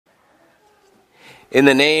In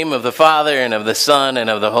the name of the Father, and of the Son, and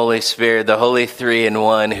of the Holy Spirit, the Holy Three in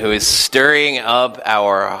One, who is stirring up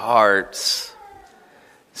our hearts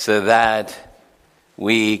so that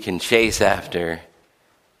we can chase after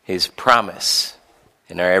His promise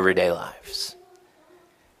in our everyday lives.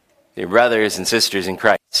 Dear brothers and sisters in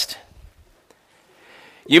Christ,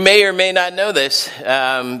 you may or may not know this,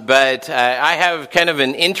 but I have kind of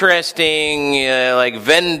an interesting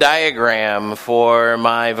Venn diagram for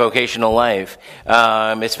my vocational life,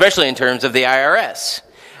 especially in terms of the IRS.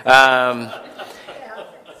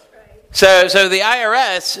 So the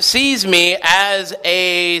IRS sees me as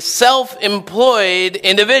a self-employed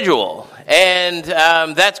individual. And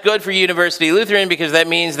that's good for University Lutheran because that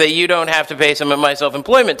means that you don't have to pay some of my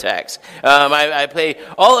self-employment tax. I pay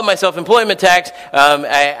all of my self-employment tax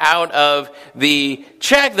out of the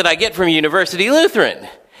check that I get from University Lutheran.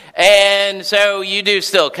 And so you do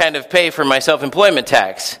still kind of pay for my self-employment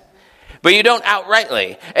tax. But you don't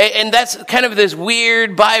outrightly. And that's kind of this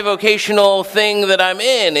weird bivocational thing that I'm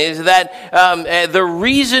in, is that the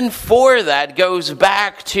reason for that goes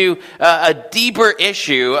back to a deeper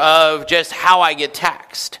issue of just how I get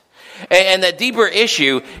taxed. And that deeper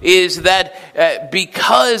issue is that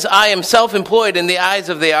because I am self-employed in the eyes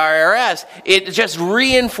of the IRS, it just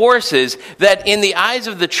reinforces that in the eyes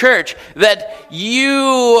of the church, that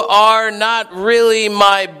you are not really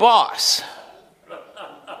my boss.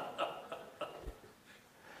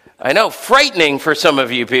 I know, frightening for some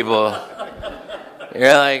of you people.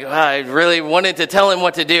 You're like, wow, I really wanted to tell him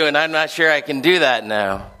what to do, and I'm not sure I can do that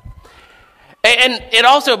now. And it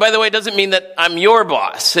also, by the way, doesn't mean that I'm your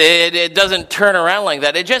boss. It doesn't turn around like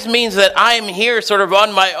that. It just means that I'm here sort of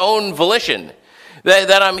on my own volition.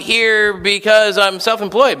 That I'm here because I'm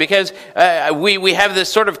self-employed, because we have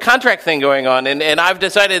this sort of contract thing going on, and I've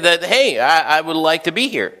decided that, hey, I would like to be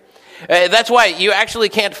here. That's why you actually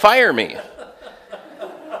can't fire me.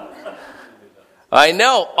 I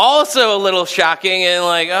know, also a little shocking and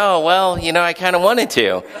like, oh, well, I kind of wanted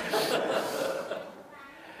to.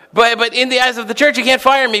 But in the eyes of the church, you can't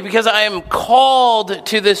fire me because I am called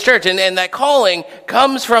to this church. And that calling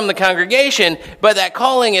comes from the congregation, but that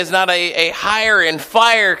calling is not a hire and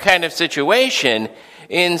fire kind of situation.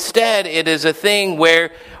 Instead, it is a thing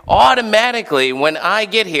where automatically when I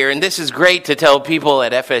get here, and this is great to tell people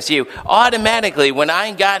at FSU, automatically when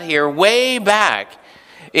I got here way back,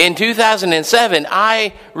 in 2007,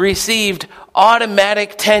 I received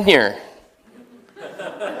automatic tenure.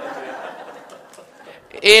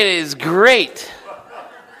 It is great.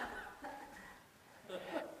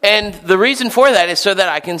 And the reason for that is so that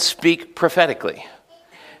I can speak prophetically.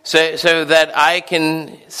 So that I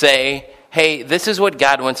can say, hey, this is what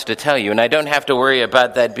God wants to tell you. And I don't have to worry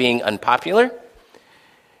about that being unpopular.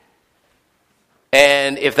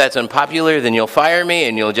 And if that's unpopular, then you'll fire me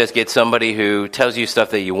and you'll just get somebody who tells you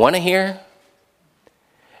stuff that you want to hear.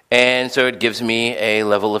 And so it gives me a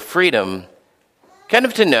level of freedom, kind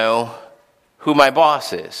of to know who my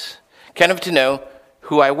boss is, kind of to know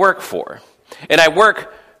who I work for. And I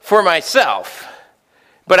work for myself,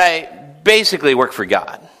 but I basically work for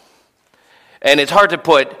God. And it's hard to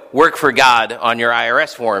put work for God on your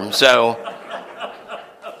IRS form, so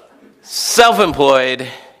self-employed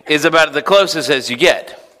is about the closest as you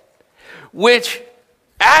get, which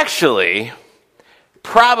actually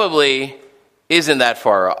probably isn't that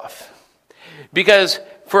far off. Because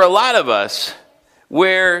for a lot of us,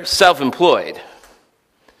 we're self-employed.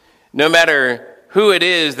 No matter who it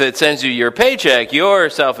is that sends you your paycheck, you're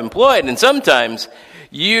self-employed, and sometimes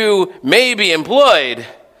you may be employed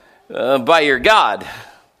by your God.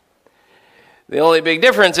 The only big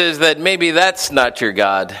difference is that maybe that's not your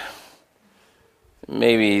God.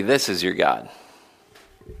 Maybe this is your God.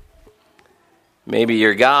 Maybe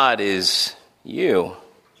your God is you.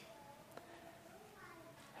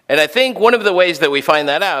 And I think one of the ways that we find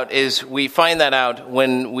that out is we find that out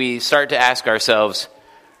when we start to ask ourselves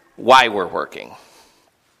why we're working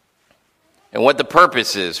and what the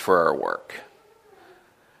purpose is for our work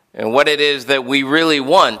and what it is that we really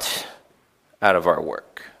want out of our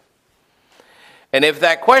work. And if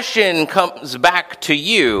that question comes back to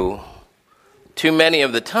you too many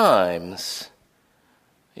of the times,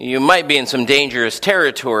 you might be in some dangerous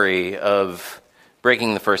territory of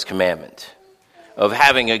breaking the first commandment, of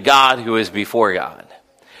having a God who is before God.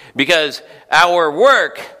 Because our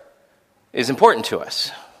work is important to us,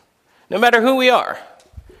 no matter who we are.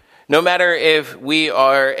 No matter if we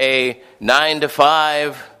are a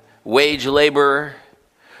 9-to-5 wage laborer,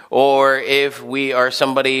 or if we are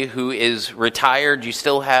somebody who is retired, you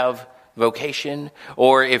still have vocation,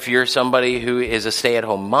 or if you're somebody who is a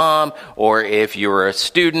stay-at-home mom, or if you're a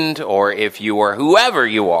student, or if you are whoever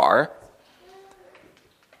you are,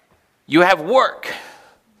 You have work.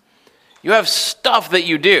 You have stuff that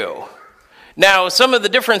you do. Now, some of the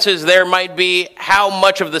differences there might be how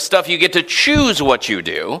much of the stuff you get to choose what you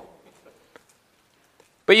do,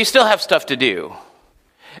 but you still have stuff to do.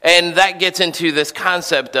 And that gets into this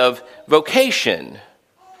concept of vocation.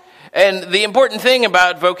 And the important thing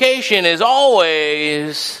about vocation is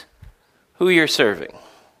always who you're serving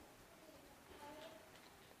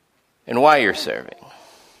and why you're serving.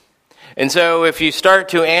 And so if you start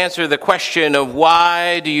to answer the question of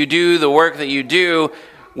why do you do the work that you do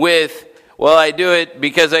with, well, I do it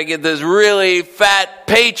because I get this really fat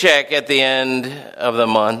paycheck at the end of the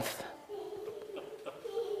month,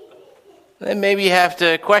 then maybe you have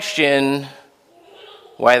to question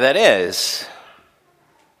why that is.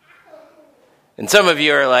 And some of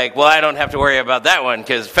you are like, well, I don't have to worry about that one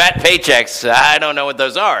because fat paychecks, I don't know what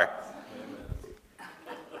those are.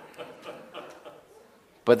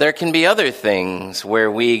 But there can be other things where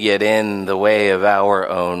we get in the way of our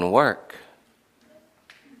own work.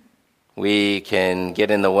 We can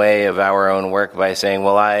get in the way of our own work by saying,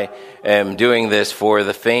 well, I am doing this for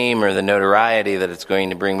the fame or the notoriety that it's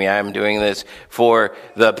going to bring me. I'm doing this for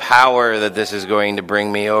the power that this is going to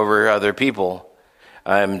bring me over other people.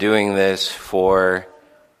 I'm doing this for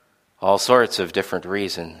all sorts of different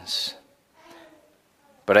reasons.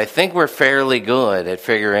 But I think we're fairly good at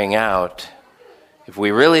figuring out, if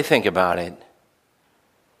we really think about it,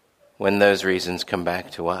 when those reasons come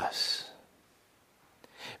back to us.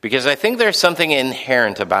 Because I think there's something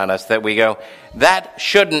inherent about us that we go, that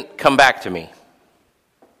shouldn't come back to me.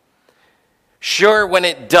 Sure, when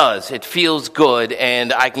it does, it feels good,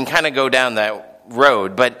 and I can kind of go down that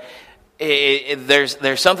road, but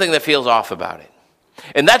there's something that feels off about it.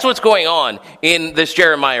 And that's what's going on in this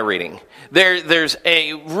Jeremiah reading. There's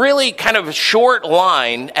a really kind of short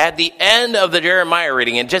line at the end of the Jeremiah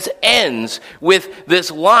reading. It just ends with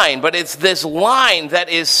this line, but it's this line that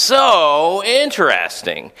is so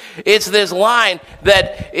interesting. It's this line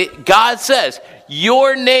that God says,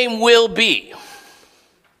 your name will be.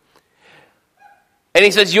 And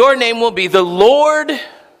he says, your name will be, the Lord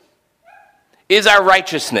is our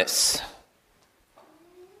righteousness.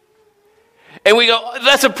 And we go,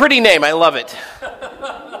 that's a pretty name, I love it.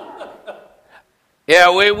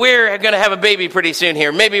 Yeah, we're going to have a baby pretty soon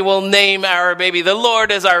here. Maybe we'll name our baby, the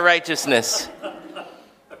Lord is our righteousness.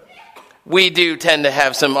 We do tend to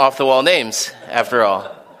have some off-the-wall names, after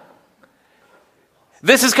all.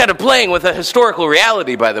 This is kind of playing with a historical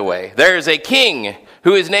reality, by the way. There's a king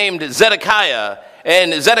who is named Zedekiah,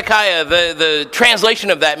 and Zedekiah, the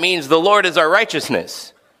translation of that means the Lord is our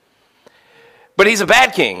righteousness. But he's a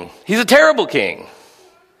bad king. He's a terrible king.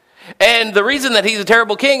 And the reason that he's a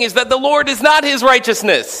terrible king is that the Lord is not his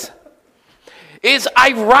righteousness. It's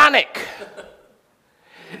ironic.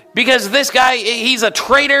 Because this guy, he's a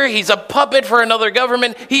traitor, he's a puppet for another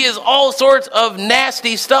government, he is all sorts of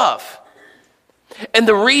nasty stuff. And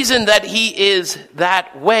the reason that he is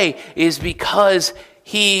that way is because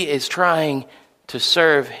he is trying to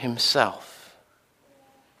serve himself.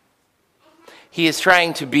 He is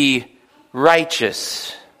trying to be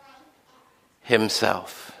righteous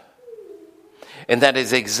himself. And that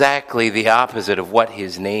is exactly the opposite of what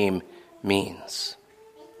his name means.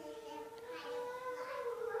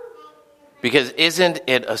 Because isn't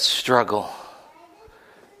it a struggle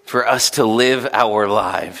for us to live our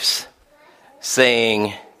lives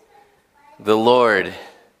saying, the Lord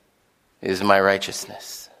is my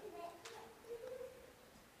righteousness?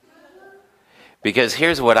 Because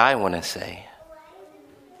here's what I want to say.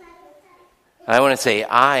 I want to say,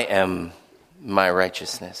 I am my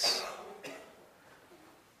righteousness.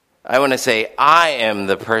 I want to say, I am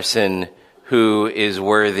the person who is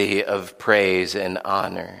worthy of praise and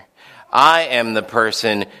honor. I am the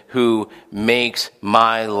person who makes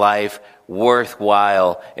my life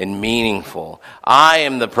worthwhile and meaningful. I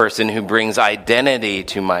am the person who brings identity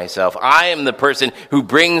to myself. I am the person who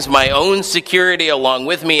brings my own security along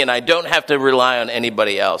with me, and I don't have to rely on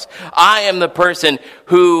anybody else. I am the person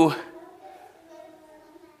who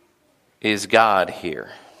is God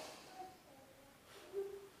here.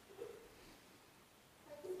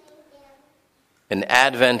 And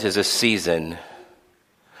Advent is a season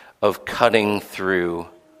of cutting through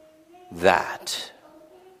that.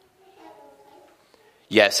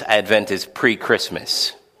 Yes, Advent is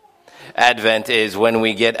pre-Christmas. Advent is when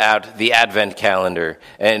we get out the Advent calendar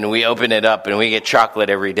and we open it up and we get chocolate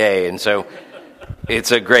every day. And so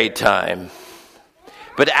it's a great time.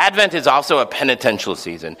 But Advent is also a penitential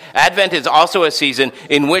season. Advent is also a season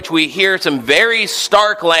in which we hear some very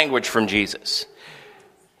stark language from Jesus.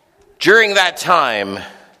 During that time,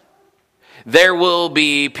 There will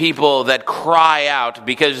be people that cry out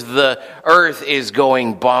because the earth is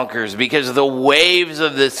going bonkers, because the waves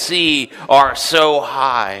of the sea are so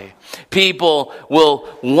high. People will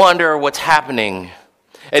wonder what's happening.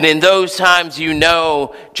 And in those times,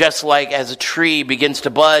 just like as a tree begins to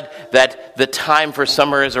bud, that the time for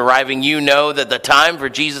summer is arriving. You know that the time for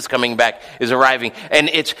Jesus coming back is arriving. And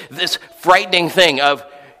it's this frightening thing of,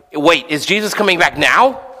 wait, is Jesus coming back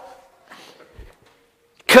now?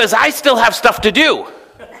 Because I still have stuff to do.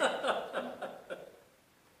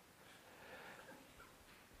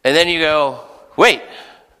 And then you go, wait,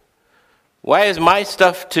 why is my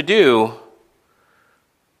stuff to do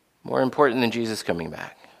more important than Jesus coming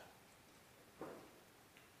back?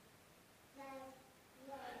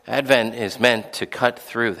 Advent is meant to cut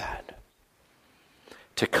through that,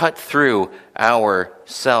 to cut through our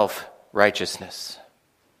self-righteousness,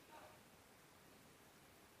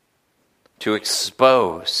 to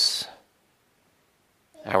expose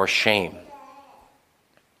our shame.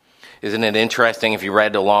 Isn't it interesting, if you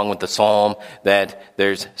read along with the psalm, that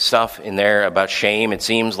there's stuff in there about shame? It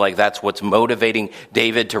seems like that's what's motivating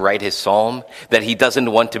David to write his psalm, that he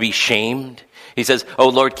doesn't want to be shamed. He says, "Oh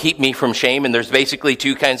Lord, keep me from shame." And there's basically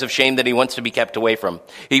two kinds of shame that he wants to be kept away from.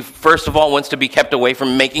 He first of all wants to be kept away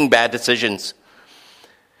from making bad decisions.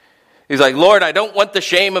 He's like, "Lord, I don't want the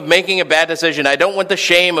shame of making a bad decision. I don't want the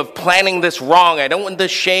shame of planning this wrong. I don't want the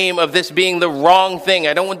shame of this being the wrong thing.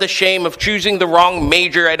 I don't want the shame of choosing the wrong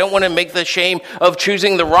major. I don't want to make the shame of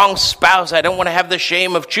choosing the wrong spouse. I don't want to have the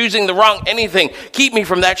shame of choosing the wrong anything. Keep me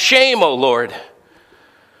from that shame, oh Lord."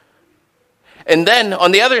 And then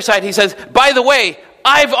on the other side, he says, "By the way,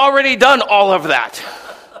 I've already done all of that.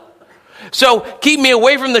 So keep me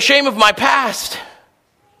away from the shame of my past."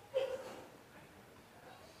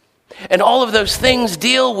 And all of those things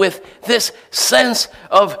deal with this sense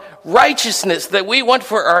of righteousness that we want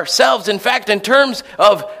for ourselves. In fact, in terms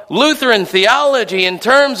of Lutheran theology, in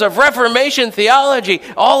terms of Reformation theology,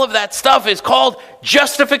 all of that stuff is called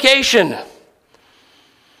justification.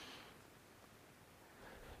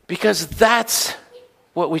 Because that's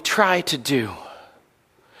what we try to do.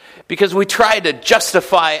 Because we try to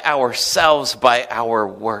justify ourselves by our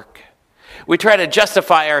work. We try to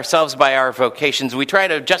justify ourselves by our vocations. We try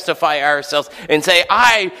to justify ourselves and say,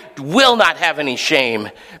 "I will not have any shame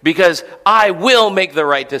because I will make the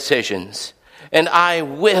right decisions. And I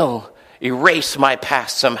will erase my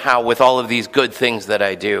past somehow with all of these good things that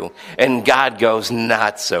I do." And God goes,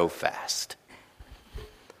 "Not so fast."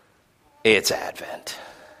 It's Advent.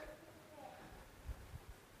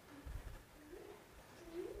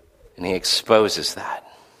 And he exposes that.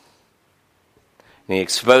 And he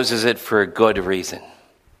exposes it for a good reason.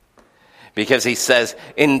 Because he says,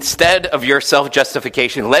 instead of your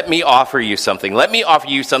self-justification, let me offer you something. Let me offer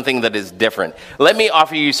you something that is different. Let me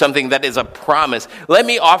offer you something that is a promise. Let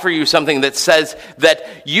me offer you something that says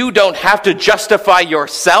that you don't have to justify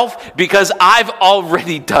yourself because I've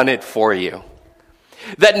already done it for you.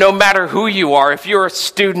 That no matter who you are, if you're a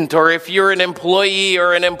student or if you're an employee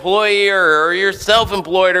or an employer or you're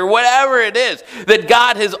self-employed or whatever it is, that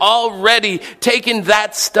God has already taken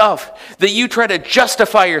that stuff that you try to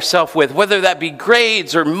justify yourself with, whether that be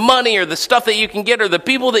grades or money or the stuff that you can get or the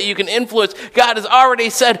people that you can influence. God has already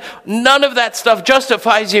said, none of that stuff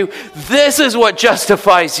justifies you. This is what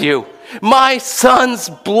justifies you. My son's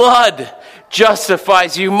blood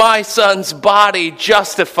justifies you. My son's body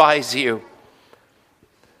justifies you.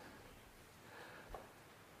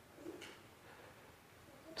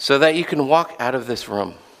 So that you can walk out of this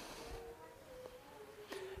room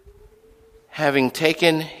having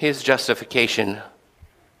taken his justification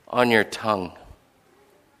on your tongue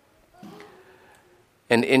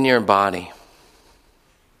and in your body.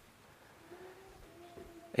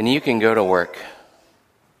 And you can go to work,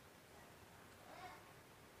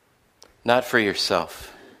 not for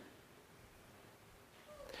yourself,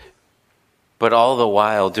 but all the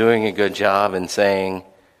while doing a good job and saying,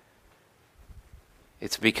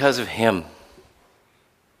 it's because of him.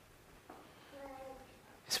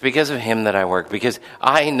 It's because of him that I work. Because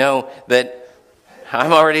I know that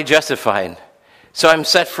I'm already justified. So I'm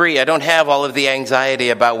set free. I don't have all of the anxiety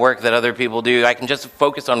about work that other people do. I can just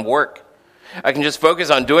focus on work. I can just focus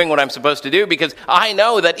on doing what I'm supposed to do because I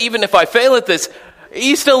know that even if I fail at this,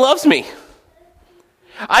 he still loves me.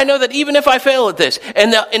 I know that even if I fail at this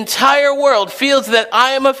and the entire world feels that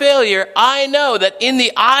I am a failure, I know that in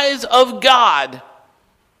the eyes of God,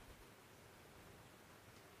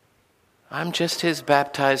 I'm just his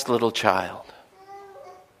baptized little child.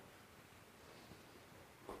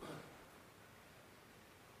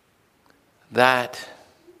 That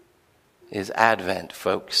is Advent,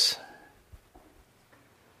 folks.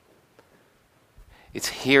 It's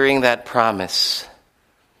hearing that promise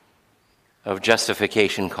of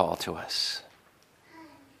justification call to us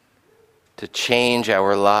to change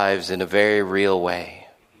our lives in a very real way.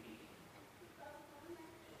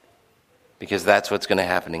 Because that's what's going to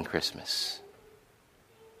happen in Christmas.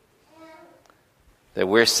 That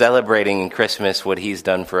we're celebrating in Christmas what he's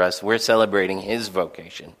done for us. We're celebrating his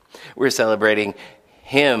vocation. We're celebrating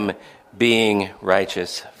him being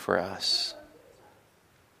righteous for us.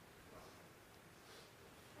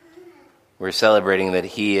 We're celebrating that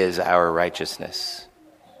he is our righteousness.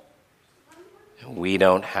 We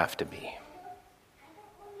don't have to be.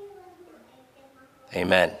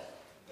 Amen.